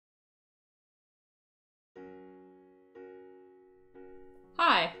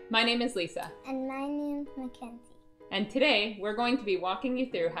Hi, my name is Lisa. And my name's Makenzie. And today we're going to be walking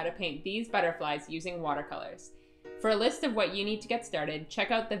you through how to paint these butterflies using watercolors. For a list of what you need to get started, check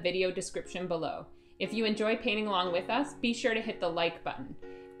out the video description below. If you enjoy painting along with us, be sure to hit the like button.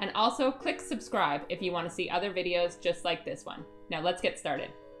 And also click subscribe if you want to see other videos just like this one. Now let's get started.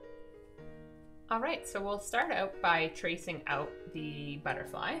 Alright, so we'll start out by tracing out the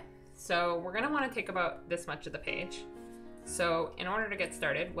butterfly. So we're going to want to take about this much of the page. So in order to get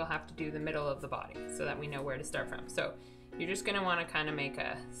started, we'll have to do the middle of the body so that we know where to start from. So you're just going to want to kind of make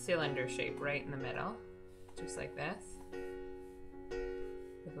a cylinder shape right in the middle, just like this,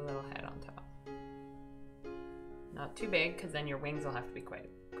 with a little head on top. Not too big, because then your wings will have to be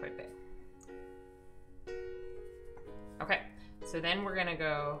quite big. Okay, so then we're going to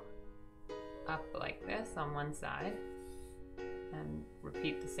go up like this on one side and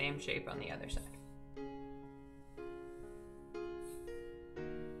repeat the same shape on the other side.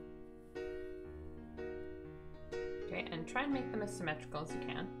 Okay, and try and make them as symmetrical as you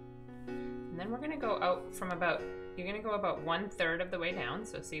can. And then we're going to go out from about, you're going to go about 1/3 of the way down,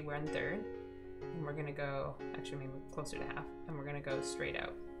 so see we're in third. And we're going to go, actually maybe closer to half, and we're going to go straight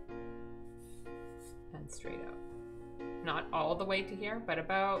out. And straight out. Not all the way to here, but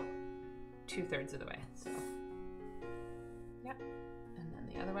about 2/3 of the way. So, yeah. And then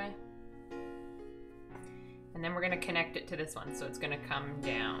the other way. And then we're going to connect it to this one, so it's going to come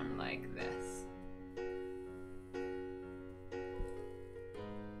down like this.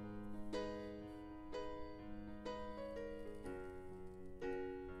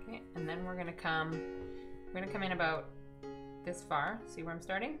 And then we're gonna come in about this far. See where I'm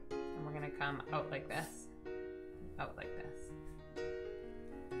starting? And we're gonna come out like this, out like this.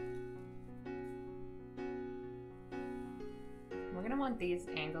 We're gonna want these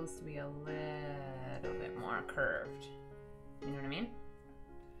angles to be a little bit more curved. You know what I mean?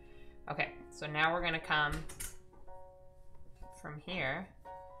 Okay, so now we're gonna come from here.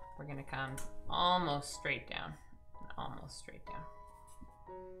 We're gonna come almost straight down, almost straight down.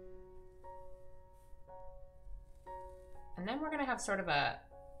 And then we're going to have sort of a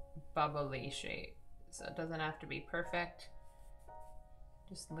bubbly shape. So it doesn't have to be perfect.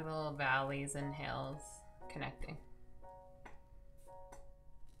 Just little valleys and hills connecting.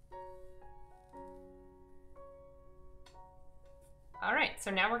 All right,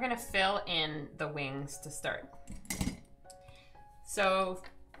 so now we're going to fill in the wings to start. So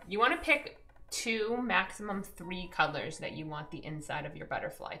you want to pick 2, maximum 3 colors that you want the inside of your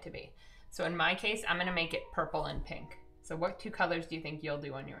butterfly to be. So in my case, I'm going to make it purple and pink. So what 2 colors do you think you'll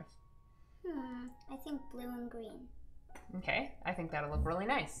do on yours? I think blue and green. Okay, I think that'll look really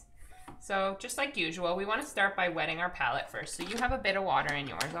nice. So just like usual, we want to start by wetting our palette first. So you have a bit of water in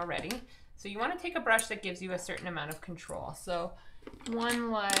yours already. So you want to take a brush that gives you a certain amount of control. So one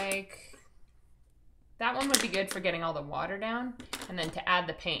like, that one would be good for getting all the water down. And then to add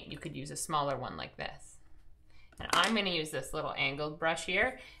the paint, you could use a smaller one like this. And I'm going to use this little angled brush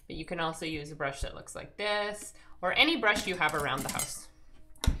here, but you can also use a brush that looks like this, or any brush you have around the house.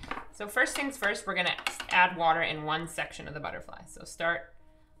 So first things first, we're going to add water in one section of the butterfly. So start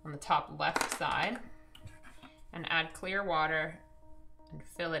on the top left side and add clear water and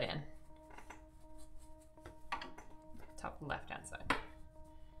fill it in. Top left-hand side.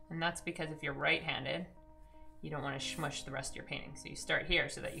 And that's because if you're right-handed, you don't want to smush the rest of your painting. So you start here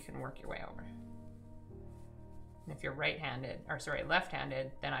so that you can work your way over. And if you're right-handed, or sorry,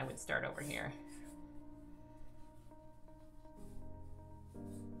 left-handed, then I would start over here.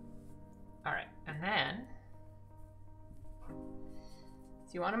 All right, and then,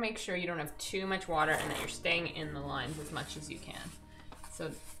 so you want to make sure you don't have too much water and that you're staying in the lines as much as you can. So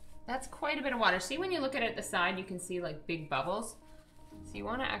that's quite a bit of water. See, when you look at it at the side, you can see like big bubbles. So you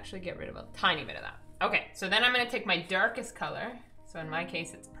want to actually get rid of a tiny bit of that. Okay, so then I'm going to take my darkest color. So in my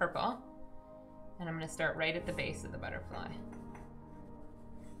case, it's purple. And I'm going to start right at the base of the butterfly.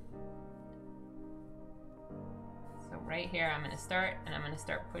 So right here, I'm going to start, and I'm going to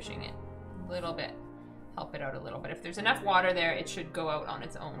start pushing it a little bit. Help it out a little bit. If there's enough water there, it should go out on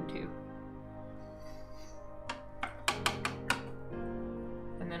its own too.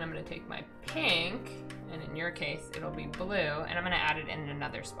 And then I'm going to take my pink, and in your case, it'll be blue, and I'm going to add it in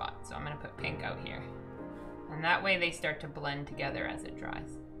another spot. So I'm going to put pink out here. And that way they start to blend together as it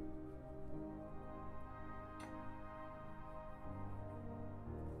dries.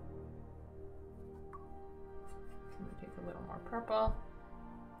 Take a little more purple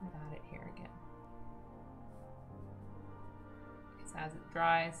and add it here again. Because as it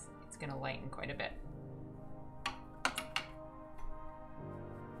dries, it's going to lighten quite a bit.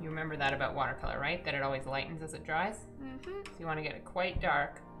 You remember that about watercolor, right? That it always lightens as it dries? So you want to get it quite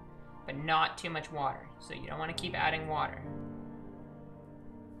dark, but not too much water. So you don't want to keep adding water.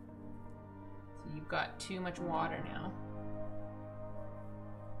 So you've got too much water now.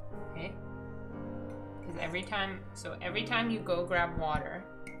 Okay? Because every time you go grab water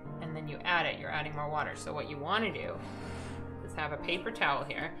and then you add it, you're adding more water. So what you want to do is have a paper towel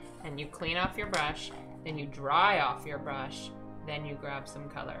here and you clean off your brush, then you dry off your brush, then you grab some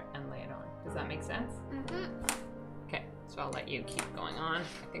color and lay it on. Does that make sense? Okay, so I'll let you keep going on.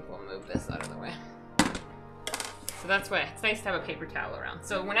 I think we'll move this out of the way. So that's why it's nice to have a paper towel around.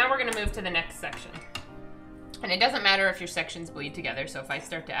 So now we're gonna move to the next section. And it doesn't matter if your sections bleed together. So if I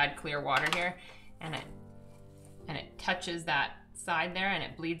start to add clear water here and it touches that side there and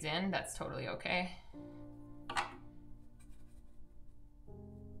it bleeds in, that's totally okay.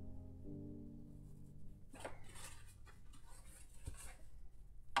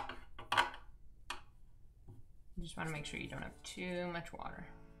 You just want to make sure you don't have too much water.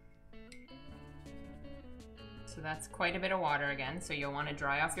 So that's quite a bit of water again, so you'll want to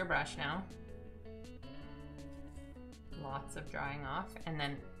dry off your brush now. Lots of drying off, and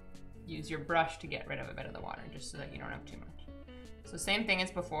then use your brush to get rid of a bit of the water, just so that you don't have too much. So same thing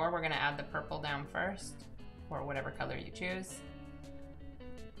as before, we're going to add the purple down first, or whatever color you choose.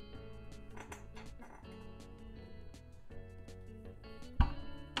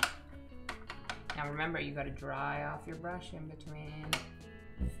 Now remember, you got to dry off your brush in between.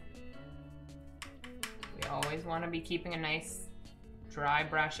 We always want to be keeping a nice dry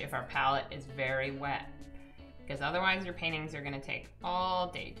brush if our palette is very wet, because otherwise your paintings are going to take all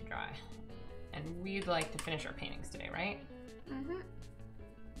day to dry. And we'd like to finish our paintings today, right? I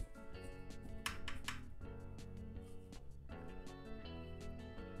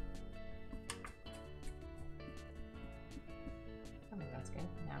think that's good.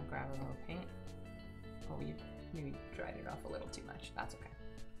 Now grab a little paint. Oh, you maybe dried it off a little too much. That's okay.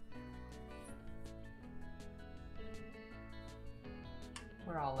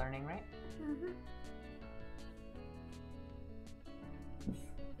 We're all learning, right?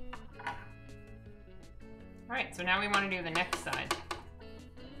 All right, so now we want to do the next side.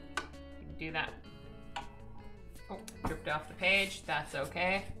 You can do that. Oh, dripped off the page. That's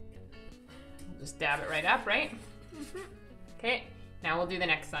okay. We'll just dab it right up, right? Okay, now we'll do the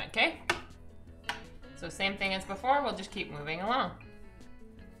next side, okay? So same thing as before, we'll just keep moving along.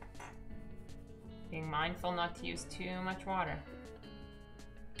 Being mindful not to use too much water.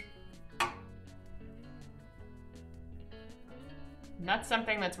 And that's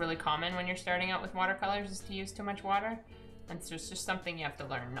something that's really common when you're starting out with watercolors, is to use too much water. And it's just something you have to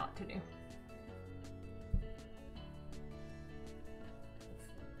learn not to do.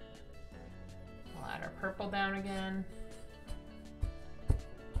 We'll add our purple down again.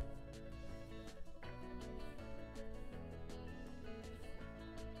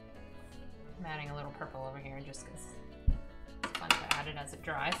 I'm adding a little purple over here just because it's fun to add it as it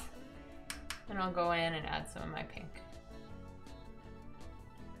dries. And I'll go in and add some of my pink.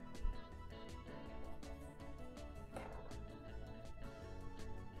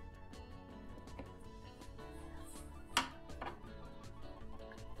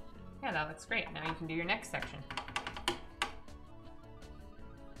 Yeah, that looks great. Now you can do your next section.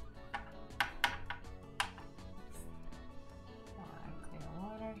 Clear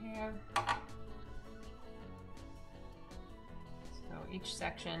water here. So each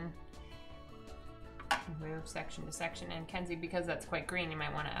section, move section to section. And Kenzie, because that's quite green, you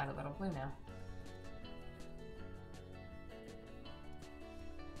might want to add a little blue now.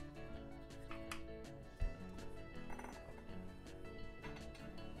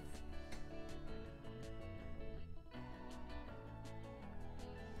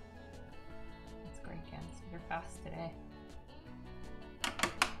 You're fast today.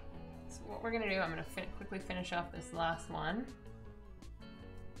 So what we're gonna do, I'm gonna quickly finish off this last one.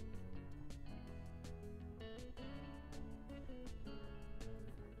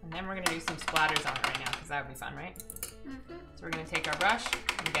 And then we're gonna do some splatters on it right now, because that would be fun, right? So we're gonna take our brush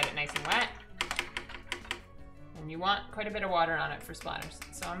and get it nice and wet. And you want quite a bit of water on it for splatters.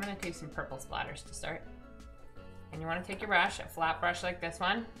 So I'm gonna do some purple splatters to start. And you want to take your brush, a flat brush like this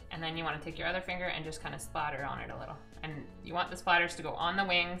one, and then you want to take your other finger and just kind of splatter on it a little. And you want the splatters to go on the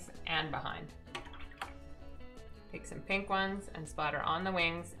wings and behind. Take some pink ones and splatter on the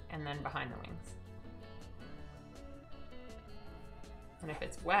wings and then behind the wings. And if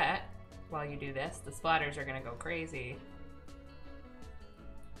it's wet while you do this, the splatters are going to go crazy.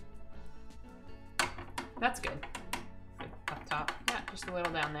 That's good. Up top, yeah, just a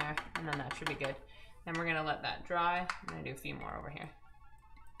little down there, and then that should be good. Then we're gonna let that dry. I'm gonna do a few more over here.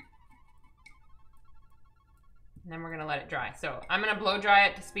 And then we're gonna let it dry. So I'm gonna blow dry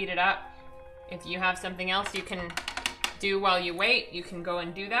it to speed it up. If you have something else you can do while you wait, you can go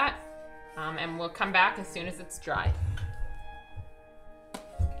and do that. And we'll come back as soon as it's dry.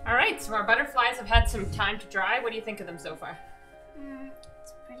 All right, so our butterflies have had some time to dry. What do you think of them so far?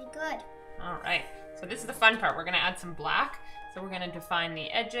 It's pretty good. All right, so this is the fun part. We're gonna add some black. So we're gonna define the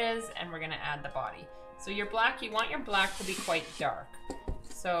edges and we're gonna add the body. So your black, you want your black to be quite dark.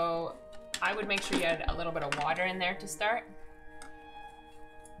 So I would make sure you add a little bit of water in there to start.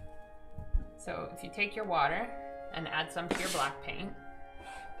 So if you take your water and add some to your black paint.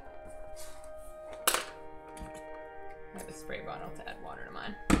 I have a spray bottle to add water to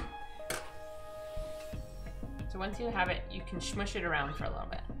mine. So once you have it, you can smush it around for a little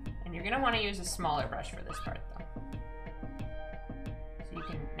bit. And you're gonna wanna use a smaller brush for this part though. So you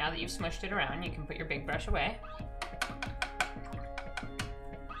can, now that you've smushed it around, you can put your big brush away.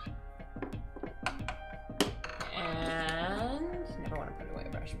 And never wanna put away a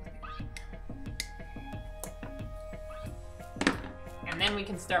brush. And then we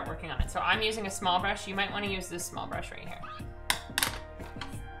can start working on it. So I'm using a small brush. You might want to use this small brush right here.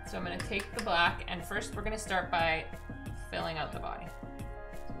 So I'm going to take the black, and first we're going to start by filling out the body.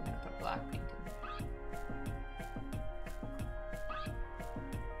 So we're going to put black paint in.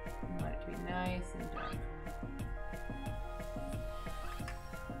 You want it to be nice and dark.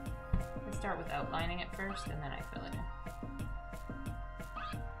 I start with outlining it first, and then I fill it in.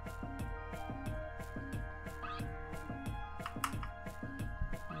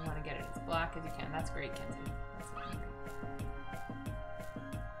 Get it as black as you can. That's great, Kenzie. That's looking great.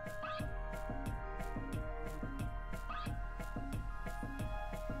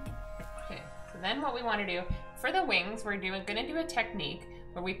 Okay, so then what we want to do for the wings, we're going to do a technique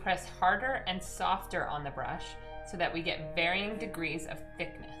where we press harder and softer on the brush so that we get varying degrees of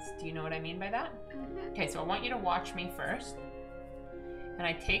thickness. Do you know what I mean by that? Mm-hmm. Okay, so I want you to watch me first. And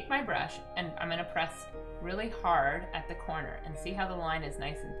I take my brush and I'm going to press really hard at the corner and see how the line is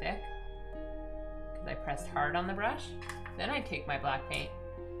nice and thick? Because I pressed hard on the brush. Then I take my black paint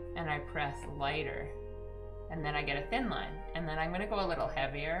and I press lighter. And then I get a thin line. And then I'm going to go a little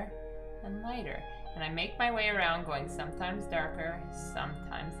heavier and lighter. And I make my way around going sometimes darker,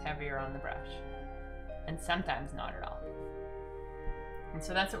 sometimes heavier on the brush. And sometimes not at all. And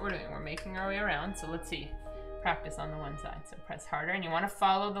so that's what we're doing. We're making our way around. So let's see. Practice on the one side. So press harder and you want to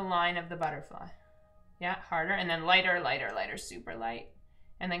follow the line of the butterfly. Yeah, harder, and then lighter, lighter, lighter, super light.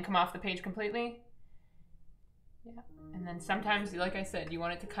 And then come off the page completely. Yeah, and then sometimes, like I said, you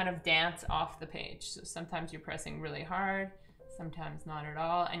want it to kind of dance off the page. So sometimes you're pressing really hard, sometimes not at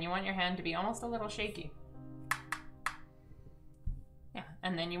all, and you want your hand to be almost a little shaky. Yeah,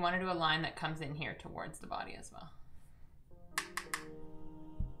 and then you want to do a line that comes in here towards the body as well.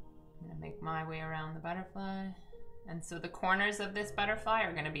 I'm gonna make my way around the butterfly. And so the corners of this butterfly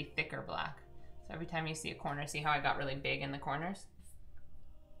are gonna be thicker black. So every time you see a corner, see how I got really big in the corners?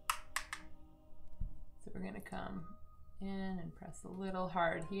 So we're gonna come in and press a little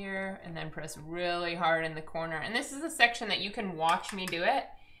hard here and then press really hard in the corner. And this is a section that you can watch me do it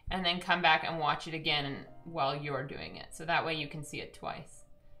and then come back and watch it again while you're doing it. So that way you can see it twice,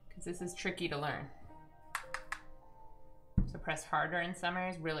 because this is tricky to learn. So press harder in some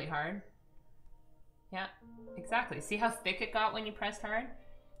areas, really hard. Yeah, exactly. See how thick it got when you pressed hard?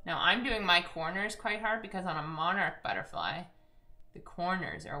 Now I'm doing my corners quite hard because on a monarch butterfly, the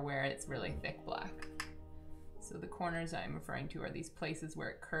corners are where it's really thick black. So the corners I'm referring to are these places where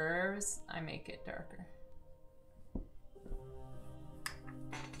it curves. I make it darker.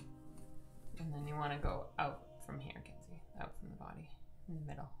 And then you want to go out from here, Kenzie, out from the body, in the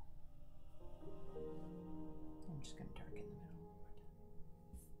middle. I'm just going to darken the middle.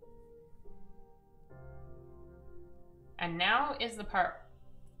 And now is the part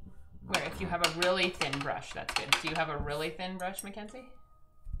where if you have a really thin brush, that's good. Do you have a really thin brush, Makenzie?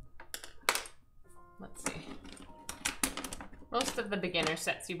 Let's see. Most of the beginner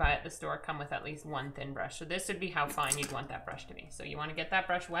sets you buy at the store come with at least one thin brush. So this would be how fine you'd want that brush to be. So you want to get that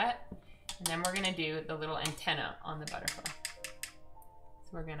brush wet, and then we're going to do the little antenna on the butterfly.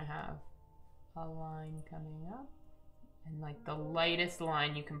 So we're going to have a line coming up, and like the lightest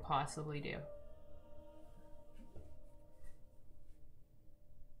line you can possibly do.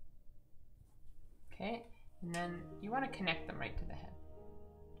 Okay, and then you want to connect them right to the head.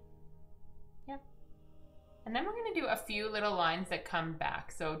 Yep. And then we're going to do a few little lines that come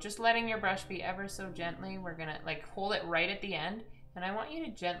back. So just letting your brush be ever so gently, we're going to like hold it right at the end. And I want you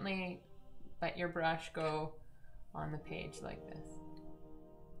to gently let your brush go on the page like this.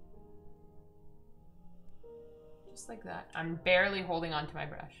 Just like that. I'm barely holding onto my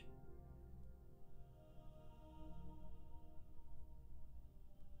brush.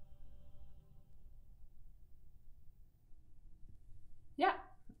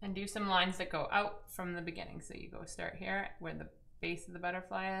 And do some lines that go out from the beginning. So you go start here where the base of the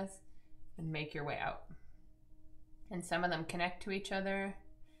butterfly is and make your way out. And some of them connect to each other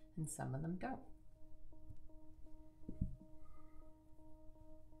and some of them don't.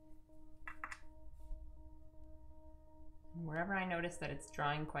 And wherever I notice that it's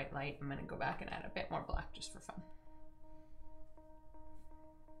drawing quite light, I'm going to go back and add a bit more black just for fun.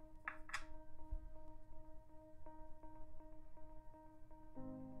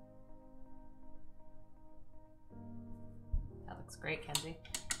 That looks great, Kenzie.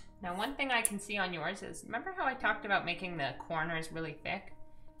 Now, one thing I can see on yours is, remember how I talked about making the corners really thick?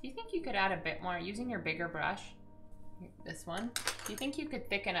 Do you think you could add a bit more using your bigger brush, this one? Do you think you could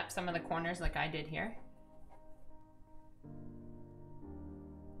thicken up some of the corners like I did here?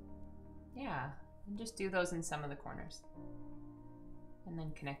 Yeah, and just do those in some of the corners. And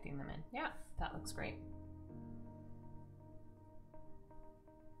then connecting them in. Yeah, that looks great.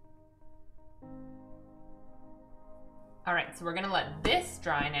 All right, so we're gonna let this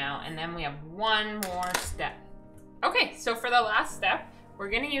dry now, and then we have one more step. Okay, so for the last step, we're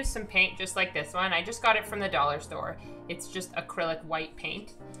gonna use some paint just like this one. I just got it from the dollar store. It's just acrylic white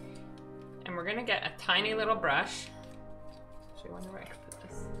paint. And we're gonna get a tiny little brush. Actually, I wonder where I could put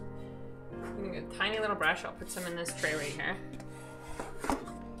this. I'm gonna get a tiny little brush. I'll put some in this tray right here.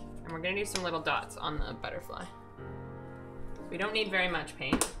 And we're gonna do some little dots on the butterfly. We don't need very much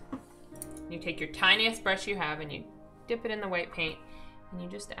paint. You take your tiniest brush you have and you dip it in the white paint, and you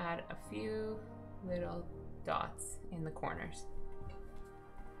just add a few little dots in the corners.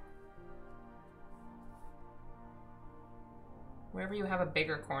 Wherever you have a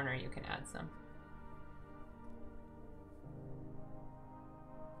bigger corner, you can add some.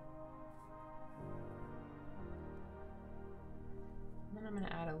 And then I'm going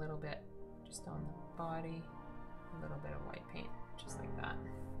to add a little bit just on the body, a little bit of white paint, just like that.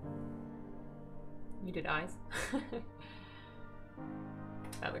 You did eyes.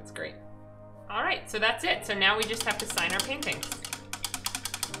 That looks great. All right, so that's it. So now we just have to sign our paintings.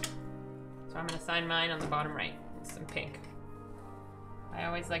 So I'm gonna sign mine on the bottom right with some pink. I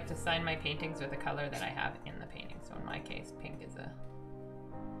always like to sign my paintings with a color that I have in the painting. So in my case, pink is a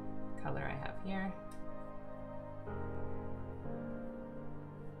color I have here.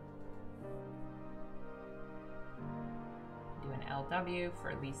 Do an LW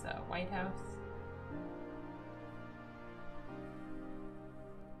for Lisa Whitehouse.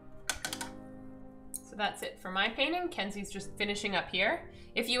 So that's it for my painting. Kenzie's just finishing up here.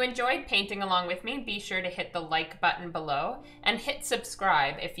 If you enjoyed painting along with me, be sure to hit the like button below and hit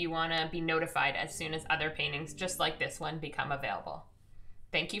subscribe if you want to be notified as soon as other paintings just like this one become available.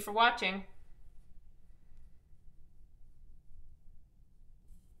 Thank you for watching.